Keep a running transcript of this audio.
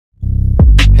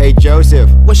Hey Joseph,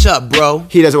 What's up, bro?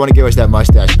 he doesn't want to give us that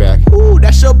mustache back. Ooh,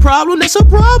 that's your problem, that's a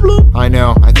problem. I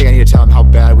know, I think I need to tell him how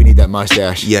bad we need that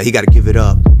mustache. Yeah, he gotta give it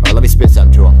up. Alright, let me spit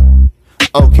something to him.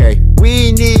 Okay,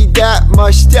 we need that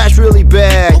mustache really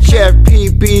bad. Okay. Chef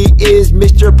PB is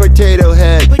Mr. Potato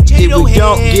Head. Potato if we Head.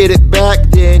 don't get it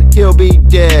back, then he'll be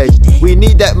dead. We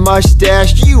need that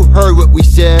mustache, you heard what we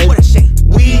said. What I say?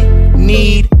 We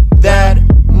need that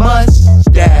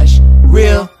mustache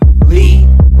really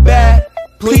bad.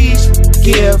 Please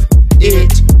give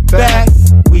it back.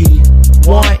 We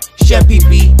want Chef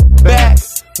PB back.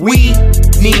 We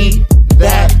need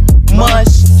that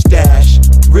mustache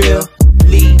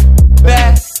really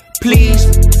bad. Please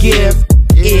give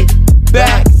it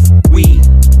back. We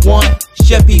want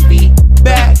Chef PB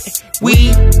back. We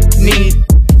need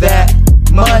that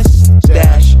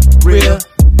mustache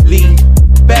really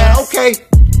bad. Okay,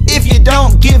 if you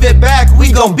don't give it back,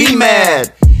 we gon' be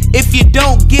mad. If you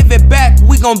don't give it back,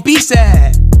 we gon' be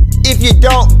sad. If you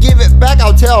don't give it back,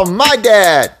 I'll tell my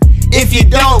dad. If you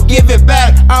don't give it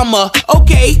back,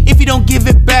 okay. If you don't give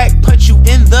it back, punch you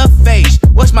in the face.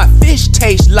 What's my fish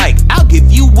taste like? I'll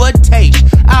give you a taste.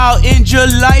 I'll end your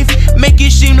life, make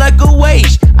it seem like a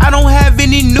waste. I don't have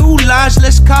any new lines,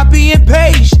 let's copy and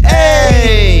paste.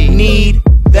 Hey, need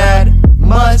that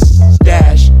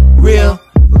mustache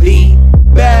really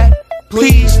bad.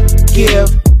 Please give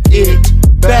it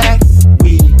back.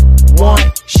 We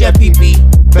want Chef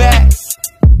PB back.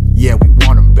 Yeah, we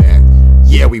want him back.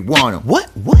 Yeah, we want him. What?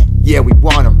 Yeah, we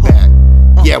want him back.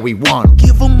 Yeah, we want him.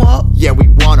 Give him up. Yeah, we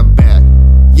want him back.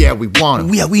 Yeah, we want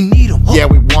him. Yeah, we need him. Yeah,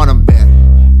 we want him back.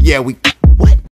 Yeah, we